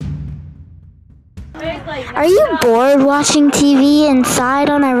Are you bored watching TV inside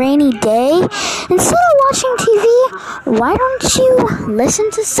on a rainy day? Instead of watching TV, why don't you listen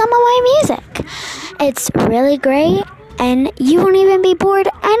to some of my music? It's really great, and you won't even be bored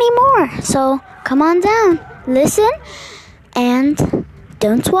anymore. So come on down, listen, and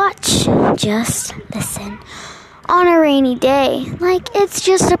don't watch, just listen. On a rainy day, like it's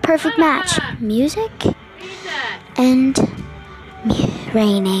just a perfect match. Music and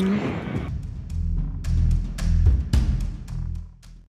raining.